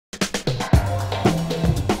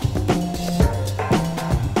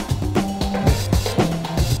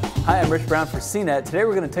Rich Brown for CNET. Today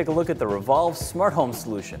we're going to take a look at the Revolv Smart Home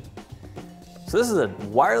Solution. So this is a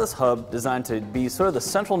wireless hub designed to be sort of the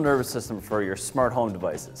central nervous system for your smart home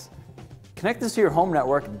devices. Connect this to your home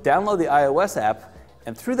network, download the iOS app,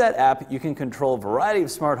 and through that app you can control a variety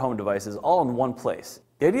of smart home devices all in one place.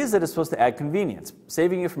 The idea is that it's supposed to add convenience,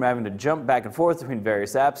 saving you from having to jump back and forth between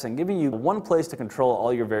various apps and giving you one place to control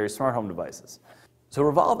all your various smart home devices. So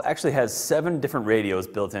Revolv actually has 7 different radios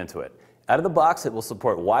built into it. Out of the box, it will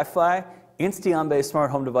support Wi-Fi, Insteon-based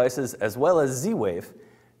smart home devices, as well as Z-Wave.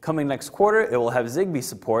 Coming next quarter, it will have Zigbee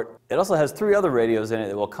support. It also has 3 other radios in it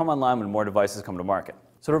that will come online when more devices come to market.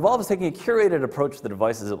 So Revolv is taking a curated approach to the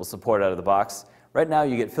devices it will support out of the box. Right now,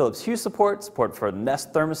 you get Philips Hue support for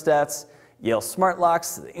Nest thermostats, Yale smart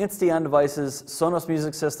locks, the Insteon devices, Sonos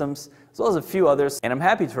music systems, as well as a few others. And I'm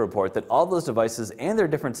happy to report that all those devices and their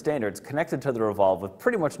different standards connected to the Revolv with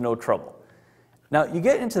pretty much no trouble. Now, you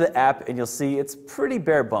get into the app and you'll see it's pretty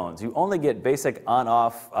bare bones. You only get basic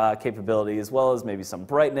on-off capability as well as maybe some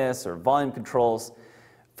brightness or volume controls.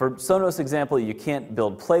 For Sonos example, you can't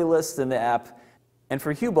build playlists in the app. And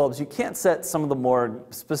for Hue bulbs, you can't set some of the more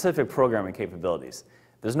specific programming capabilities.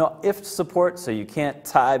 There's no if support, so you can't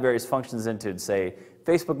tie various functions into, say,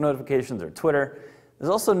 Facebook notifications or Twitter.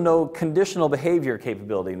 There's also no conditional behavior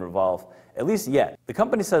capability in Revolv, at least yet. The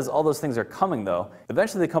company says all those things are coming, though.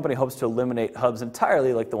 Eventually, the company hopes to eliminate hubs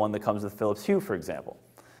entirely, like the one that comes with Philips Hue, for example.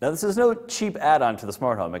 Now, this is no cheap add-on to the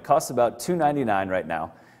smart home. It costs about $299 right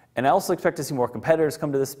now. And I also expect to see more competitors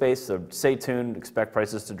come to this space, so stay tuned, expect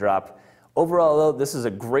prices to drop. Overall, though, this is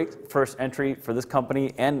a great first entry for this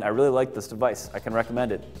company, and I really like this device. I can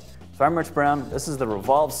recommend it. So I'm Rich Brown. This is the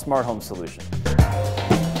Revolv Smart Home Solution.